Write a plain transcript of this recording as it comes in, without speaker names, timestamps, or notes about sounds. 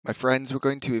My friends, we're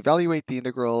going to evaluate the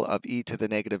integral of e to the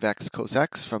negative x cos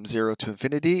x from 0 to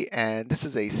infinity, and this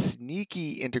is a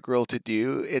sneaky integral to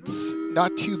do. It's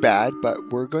not too bad, but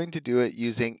we're going to do it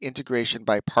using integration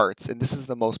by parts, and this is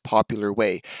the most popular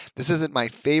way. This isn't my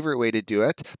favorite way to do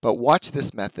it, but watch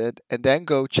this method and then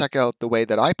go check out the way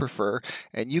that I prefer,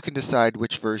 and you can decide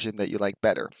which version that you like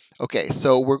better. Okay,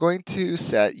 so we're going to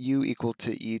set u equal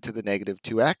to e to the negative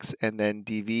 2x, and then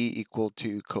dv equal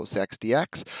to cos x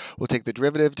dx. We'll take the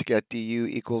derivative to get du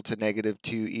equal to negative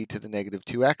 2e to the negative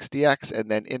 2x dx, and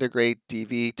then integrate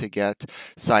dv to get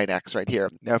sine x right here.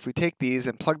 Now if we take these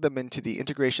and plug them into the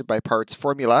integration by parts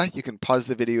formula, you can pause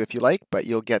the video if you like, but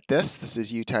you'll get this. This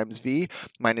is u times v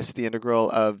minus the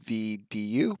integral of v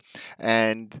du,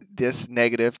 and this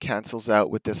negative cancels out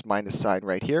with this minus sign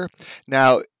right here.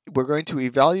 Now we're going to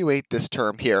evaluate this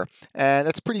term here, and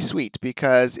that's pretty sweet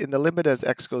because in the limit as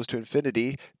x goes to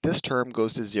infinity, this term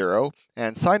goes to 0,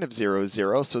 and sine of 0 is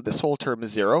 0, so this whole term is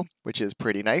 0, which is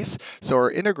pretty nice. So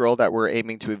our integral that we're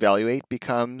aiming to evaluate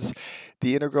becomes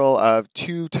the integral of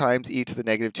 2 times e to the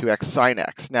negative 2x sine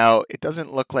x. Now, it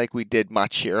doesn't look like we did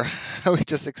much here. We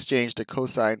just exchanged a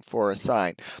cosine for a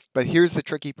sine. But here's the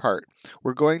tricky part.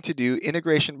 We're going to do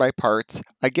integration by parts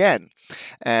again,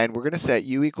 and we're going to set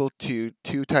u equal to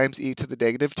 2 times e to the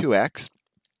negative 2x,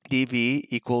 dv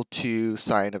equal to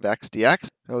sine of x dx.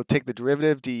 We'll take the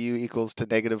derivative, du equals to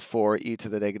negative 4 e to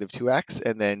the negative 2x,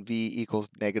 and then v equals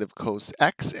negative cos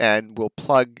x, and we'll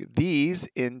plug these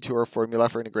into our formula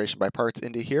for integration by parts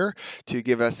into here to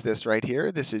give us this right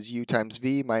here. This is u times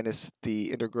v minus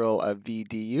the integral of v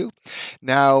du.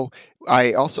 Now,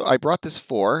 I brought this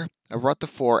 4. I brought the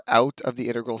 4 out of the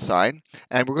integral sign,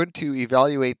 and we're going to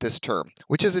evaluate this term,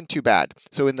 which isn't too bad.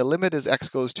 So in the limit as x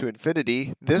goes to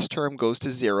infinity, this term goes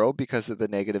to 0 because of the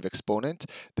negative exponent.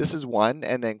 This is 1,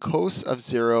 and then cos of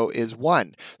 0 is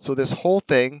 1. So this whole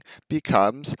thing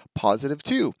becomes positive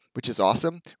 2, which is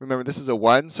awesome. Remember, this is a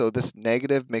 1, so this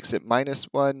negative makes it minus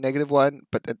 1, negative 1,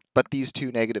 but these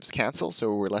two negatives cancel,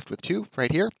 so we're left with 2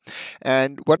 right here.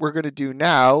 And what we're going to do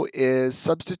now is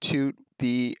substitute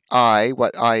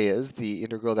what I is, the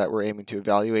integral that we're aiming to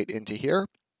evaluate, into here.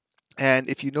 And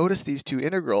if you notice these two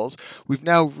integrals, we've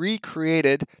now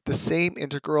recreated the same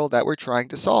integral that we're trying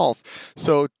to solve.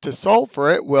 So to solve for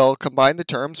it, we'll combine the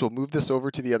terms. We'll move this over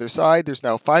to the other side. There's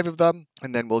now 5 of them.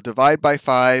 And then we'll divide by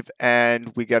 5,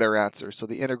 and we get our answer. So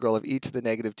the integral of e to the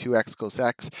negative 2x cos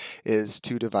x is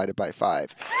 2 divided by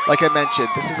 5. Like I mentioned,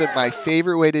 this isn't my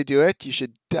favorite way to do it. You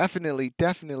should definitely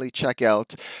check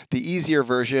out the easier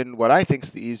version, what I think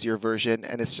is the easier version,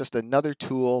 and it's just another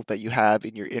tool that you have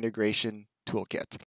in your integration toolkit.